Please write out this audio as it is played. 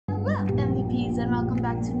peas and welcome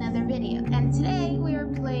back to another video. And today we are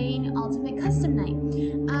playing Ultimate Custom Night.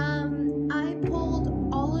 I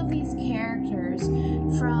pulled all of these characters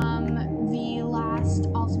from the last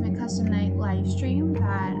Ultimate Custom Night live stream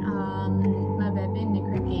that my baby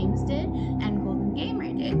Nicker Games did and Golden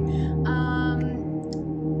Gamer did.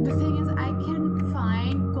 The thing is, I couldn't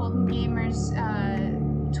find Golden Gamer's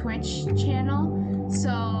Twitch channel,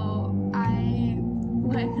 so I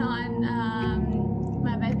went on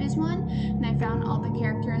my baby's one and I found all the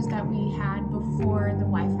characters that we had before the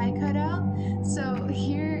Wi-Fi cut out. So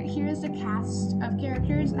here's the cast of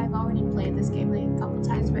characters. I've already played this game like a couple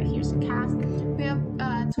times, but here's the cast. We have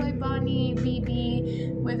Toy Bonnie,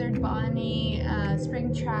 BB, Withered Bonnie,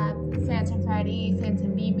 Springtrap, Phantom Freddy,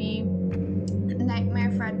 Phantom BB, Nightmare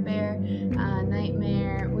Fredbear,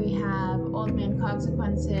 Nightmare. We have Old Man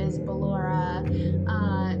Consequences, Ballora,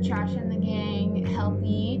 Trash in the Gang,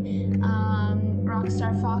 Helpy,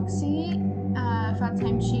 Rockstar Foxy,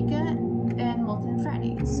 Funtime Chica, and Molten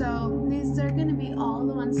Freddy. So these are going to be all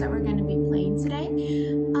the ones that we're going to be playing today.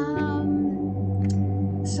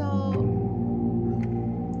 So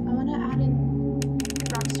I want to add in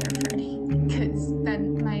Rockstar Freddy because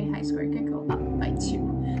then my high score could go up by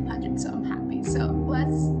 200, so I'm happy. So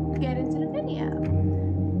let's get into the video.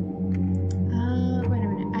 Wait a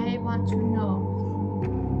minute, I want to know.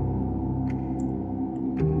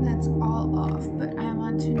 That's all off, but I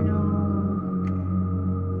want to know.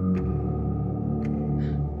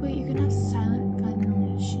 Wait, you can have silent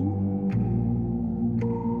ventilation?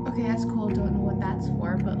 Okay, that's cool. Don't know what that's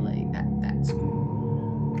for, but like that's cool.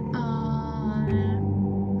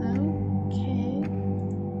 Okay.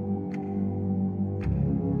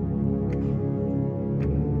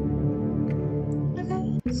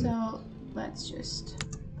 So let's just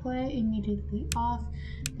play immediately off.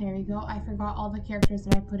 There we go. I forgot all the characters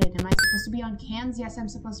that I put in. Am I supposed to be on cams? Yes, I'm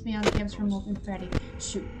supposed to be on cams for Molten Freddy.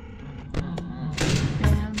 Shoot. Bam,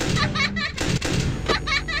 bam.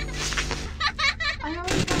 I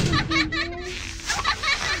already got him in here.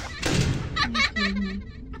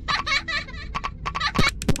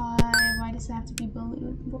 Why does it have to be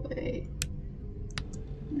Balloon Boy? Okay,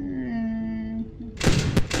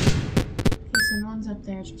 so no one's up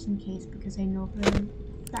there just in case because I know for a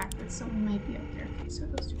fact that someone might be up there. Okay, so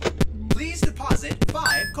those two. Please deposit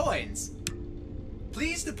 5 coins.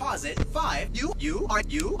 Please deposit 5. You are.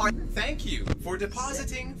 Thank you for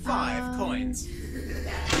depositing 5 coins.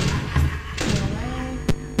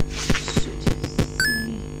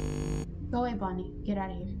 Go away, Bonnie. Get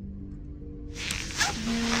out of here.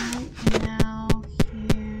 Now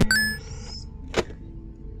here's.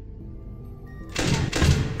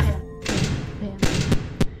 Bam.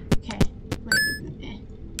 Okay. Wait a minute.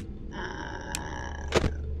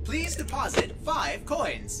 Please deposit 5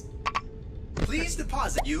 coins. Please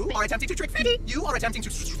deposit. You are attempting to trick me. You are attempting to.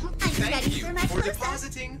 Thank you for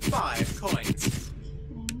depositing 5 coins.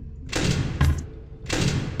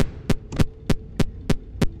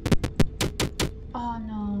 Oh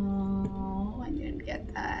no, I didn't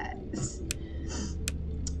get that.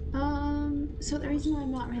 So the reason why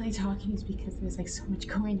I'm not really talking is because there's like so much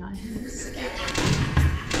going on. I'm scared.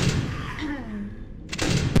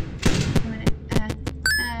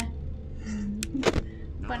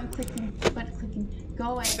 Button clicking.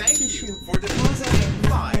 Go away. Thank you for depositing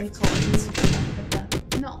 5 coins.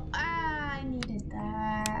 No, I needed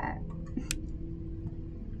that.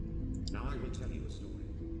 Now I will tell you a story.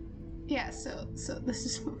 Yeah, so this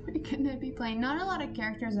is what we're gonna be playing. Not a lot of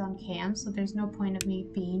characters on cams, so there's no point of me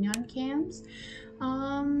being on cams.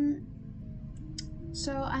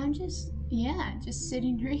 So I'm just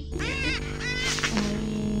sitting right here.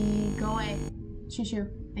 Hey, go away. Shoo.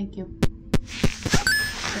 Thank you.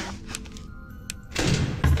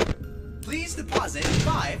 Please deposit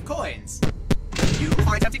 5 coins. You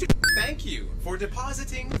are attempting to. Thank you for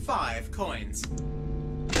depositing 5 coins.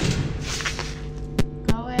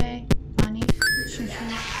 Go away, Bonnie. Shoo.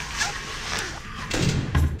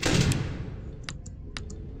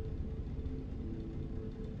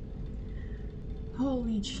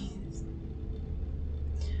 Holy jeez.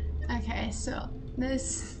 Okay, so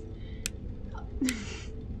this.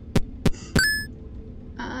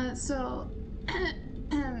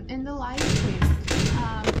 In the live stream,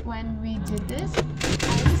 when we did this,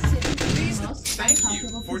 I was sitting in the most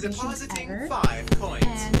uncomfortable for position depositing ever, 5 coins.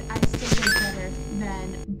 and I still did better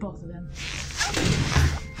than both of them.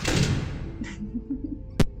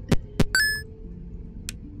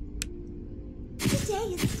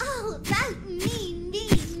 Today is all about me.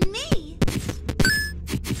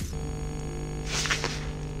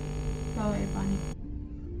 Go away, Bonnie.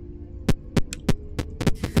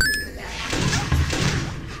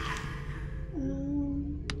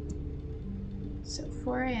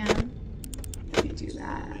 4 a.m. Let me do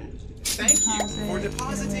that. Thank you for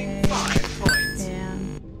depositing away. 5 coins.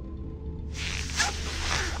 Damn.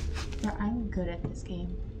 Bro, I'm good at this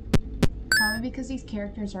game. Probably because these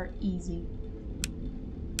characters are easy.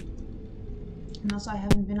 And also I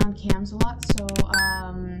haven't been on cams a lot, so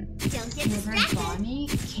Don't get River and distracted. Bonnie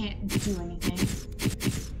can't do anything.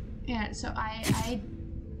 Yeah, so I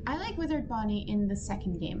like Withered Bonnie in the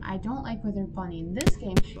second game. I don't like Withered Bonnie in this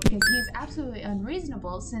game because he is absolutely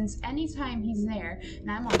unreasonable since anytime he's there and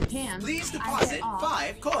I'm on cams, Please I deposit get off.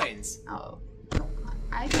 5 coins. Oh,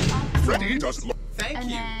 I get off Freddy cams, doesn't look. Thank and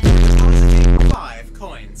you then for depositing 5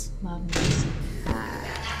 coins. love this.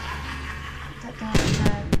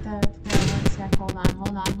 One sec, hold on.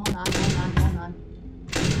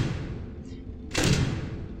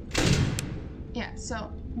 Yeah,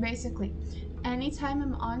 so basically, anytime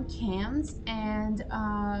I'm on cams and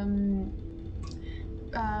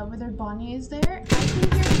Withered Bonnie is there, I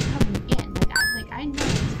can hear him coming in. Like I know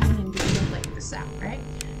he's coming in because of like the sound, right?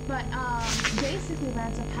 But basically what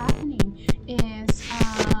ends up happening is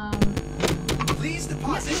Please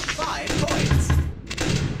deposit 5 coins.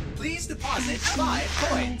 Please deposit 5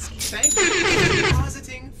 coins. Thank you for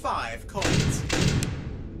depositing 5 coins.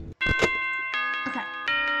 okay.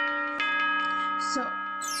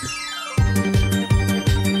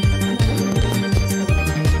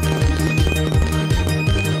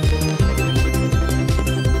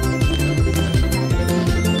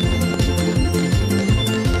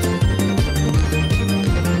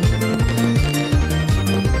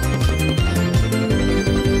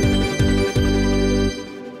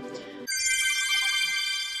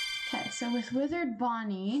 So with Withered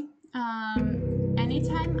Bonnie,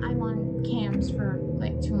 anytime I'm on cams for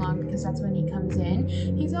like too long because that's when he comes in,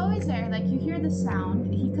 he's always there. Like you hear the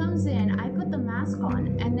sound, he comes in, I put the mask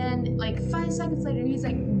on, and then like 5 seconds later he's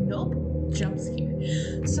like, nope, jump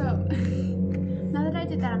scare. So now that I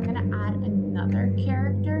did that, I'm gonna add another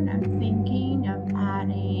character, and I'm thinking of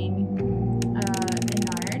adding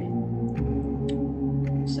Bernard.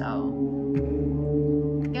 So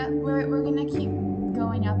yeah, we're gonna keep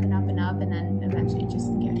going up and up and up, and then eventually just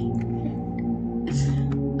getting there.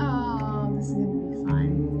 Oh, this is gonna be fun.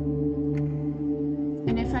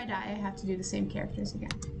 And if I die, I have to do the same characters again.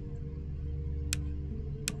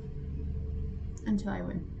 Until I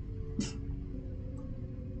win.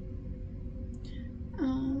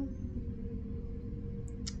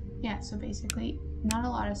 Yeah, so basically, not a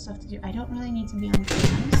lot of stuff to do. I don't really need to be on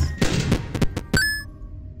cams.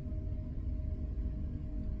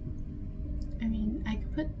 I mean, I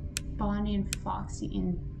could put Bonnie and Foxy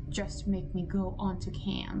in just to make me go onto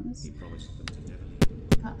cams. He promised them to never leave.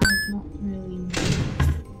 But I don't really know.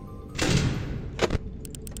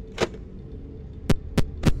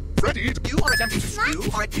 Freddy, You are attempting to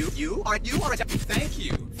you are attempting. Thank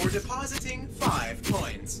you for depositing 5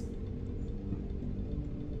 coins.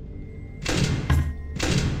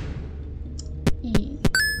 E.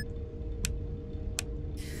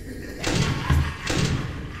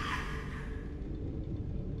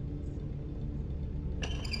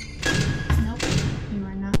 Nope, you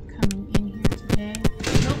are not coming in here today.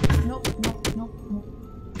 Nope.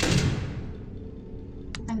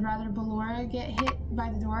 I'd rather Ballora get hit by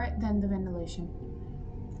the door than the ventilation.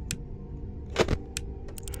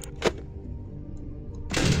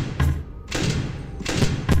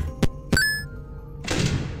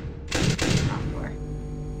 Wrong door.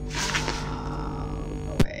 Oh,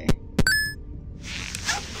 go away.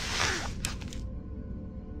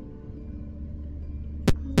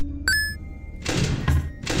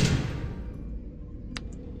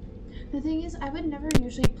 The thing is, I would never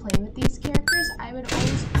usually play with these characters. I would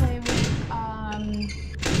always play with,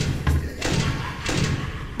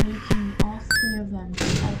 making all 3 of them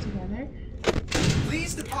just all together.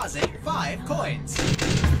 Please deposit 5 coins.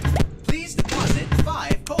 Please deposit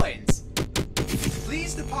 5 coins.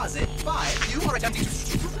 Please deposit 5. You are attempting to.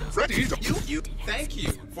 Freddy, You. Thank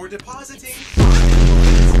you for depositing 5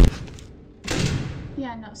 coins.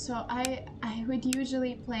 Yeah, no, so I would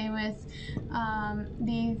usually play with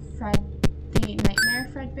the Nightmare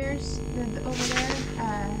Fredbears over there,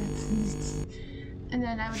 and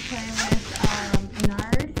then I would play with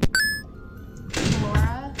Bernard,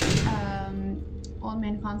 Laura, Old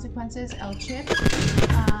Man Consequences, El Chip.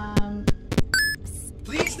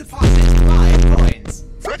 Please deposit 5 coins.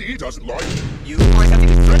 Freddy doesn't like. You are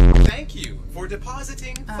attempting to. Thank you for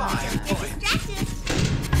depositing 5 coins. Distracted.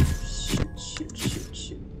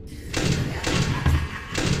 Shoot.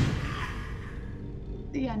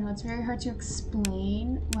 Yeah, no, it's very hard to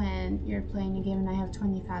explain when you're playing a game and I have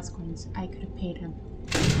 20 fast coins. I could have paid him.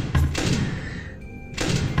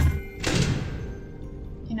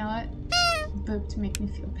 know what? Boop to make me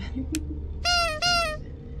feel better.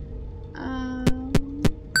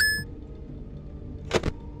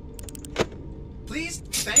 Please,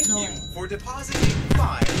 thank you for depositing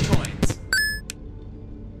 5 coins.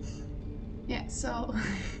 Yeah, so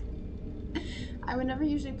I would never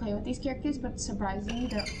usually play with these characters, but surprisingly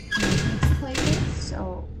they're easy to play with,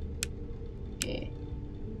 so yeah.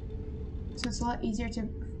 So it's a lot easier to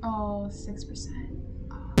 6%.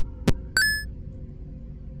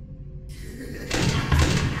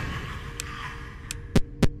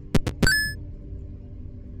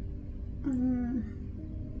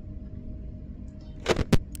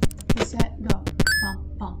 Reset, go.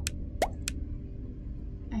 Bump, bump.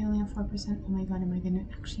 I only have 4%. Oh my god, am I gonna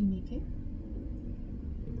actually make it?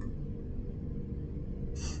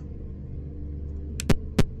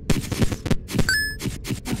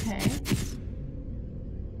 Okay.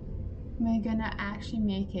 Am I gonna actually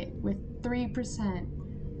make it with 3%?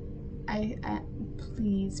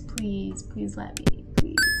 Please, please, please let me,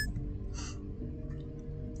 please.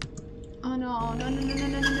 Oh no, no, no, no, no,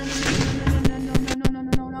 no, no, no, no, no, no, no, no, no,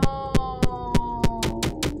 no, no, no.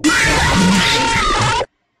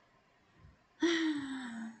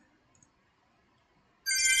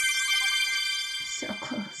 So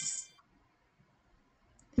close.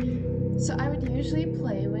 So I would usually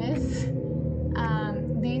play with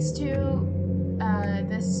these two,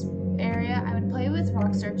 this area. I would play with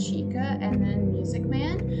Rockstar Chica and then Music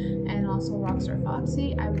Man, and also Rockstar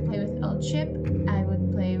Foxy. I would play with El Chip. I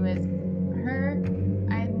would play with her.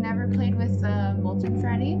 I had never played with Molten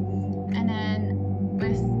Freddy, and then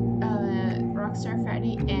with Rockstar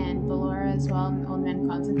Freddy and Ballora as well, and Old Man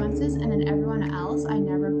Consequences, and then everyone else I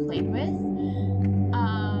never played with.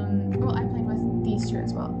 Well, I played with these two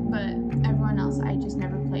as well, but everyone else I just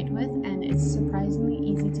never played with, and it's surprisingly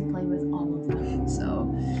easy to play with all of them.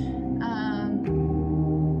 So,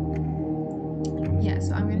 yeah,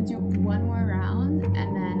 so I'm gonna do one more round, and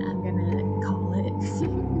then I'm gonna call it.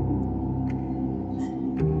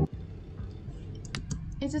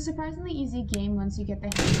 It's a surprisingly easy game once you get the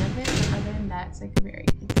hang of it, but other than that, it's like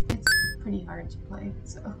it's pretty hard to play,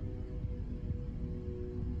 so.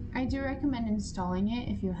 I do recommend installing it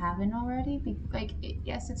if you haven't already.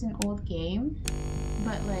 Yes, it's an old game,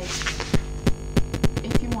 but like,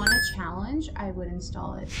 if you want a challenge, I would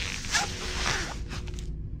install it.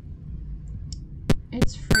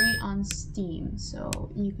 It's free on Steam,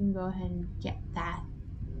 so you can go ahead and get that.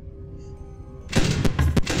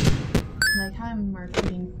 Like how I'm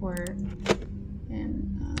marketing for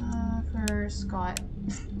Scott,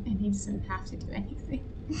 and he doesn't have to do anything.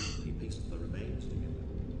 He pieced the remains together.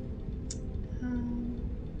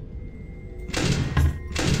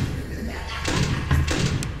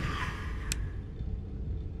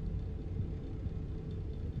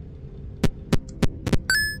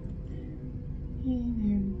 There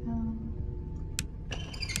we go.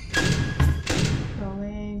 Go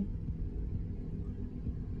away.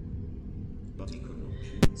 But he could not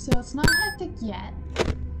choose. So it's not hectic yet.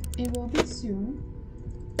 It will be soon.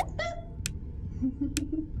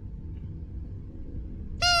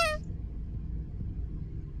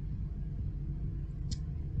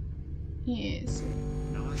 Yes.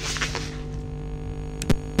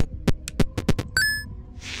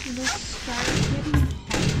 It'll start getting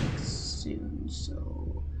hectic soon,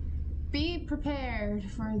 so be prepared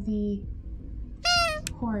for the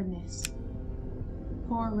horridness.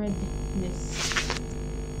 Horridness.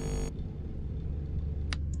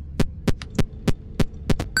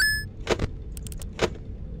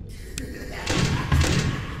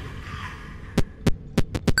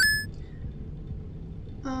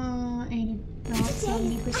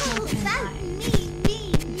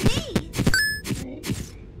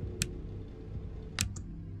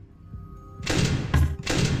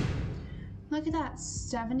 Look at that,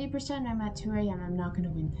 70%. I'm at 2 AM. I'm not gonna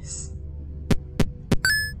win this.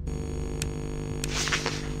 He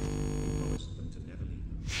promised them to never leave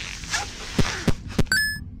them.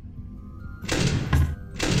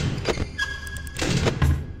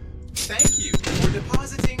 Thank you for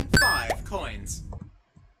depositing 5 coins.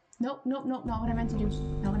 Nope, nope, nope, not what I meant to do.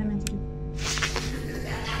 Not what I meant to do.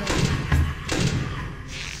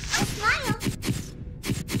 A smile.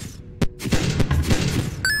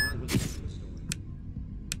 Now I will tell you a story.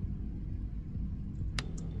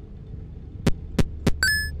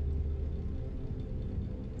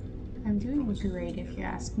 I'm doing great if you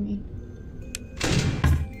ask me.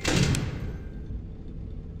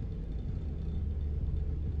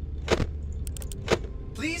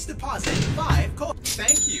 Please deposit 5 coins.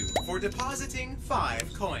 Thank you for depositing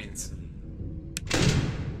 5 coins.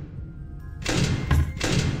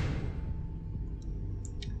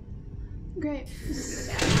 Great.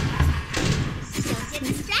 Don't get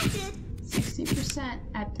distracted. 60%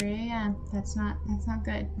 at 3 a.m. That's not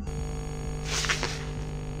good.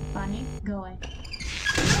 Bonnie, go away.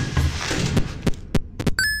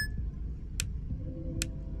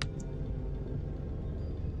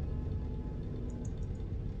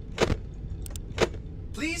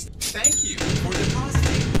 Please, thank you for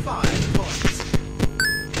depositing 5 coins.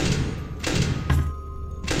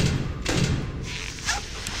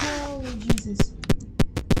 Oh, Jesus.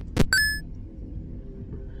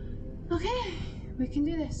 Okay, we can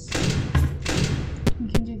do this. We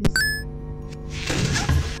can do this.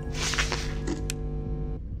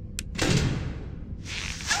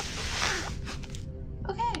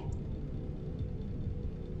 Okay.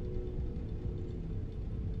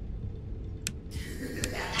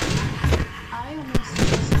 I almost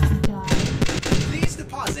just died. Please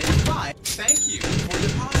deposit 5. Thank you for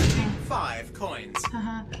depositing 5 coins.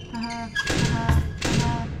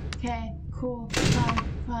 Okay, cool,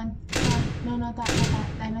 fun. No, not that.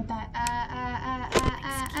 I meant that.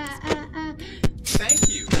 Thank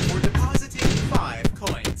you for depositing 5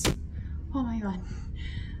 coins. Oh my god.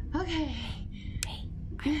 Okay. Hey,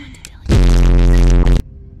 I want to tell you.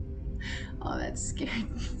 Oh, that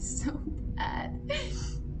scared me so bad.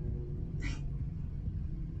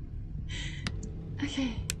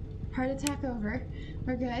 Okay, heart attack over.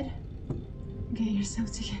 We're good. Okay, you're so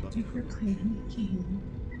together. We're playing a game.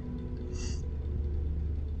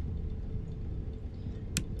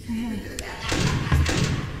 Okay.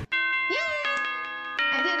 Yay!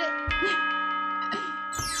 I did it!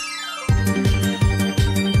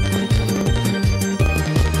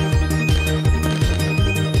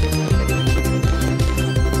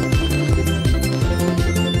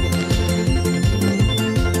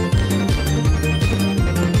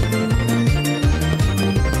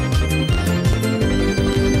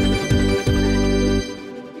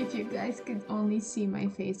 If you guys could only see my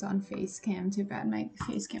face on Facecam, too bad my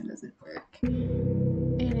Facecam doesn't work.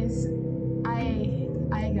 It is, I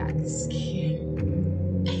got scared.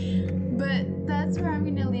 But that's where I'm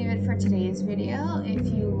gonna leave it for today's video. If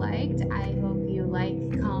you liked, I hope you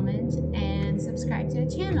like, comment, and subscribe to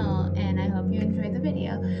the channel. And I hope you enjoyed the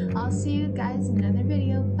video. I'll see you guys in another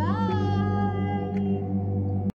video. Bye!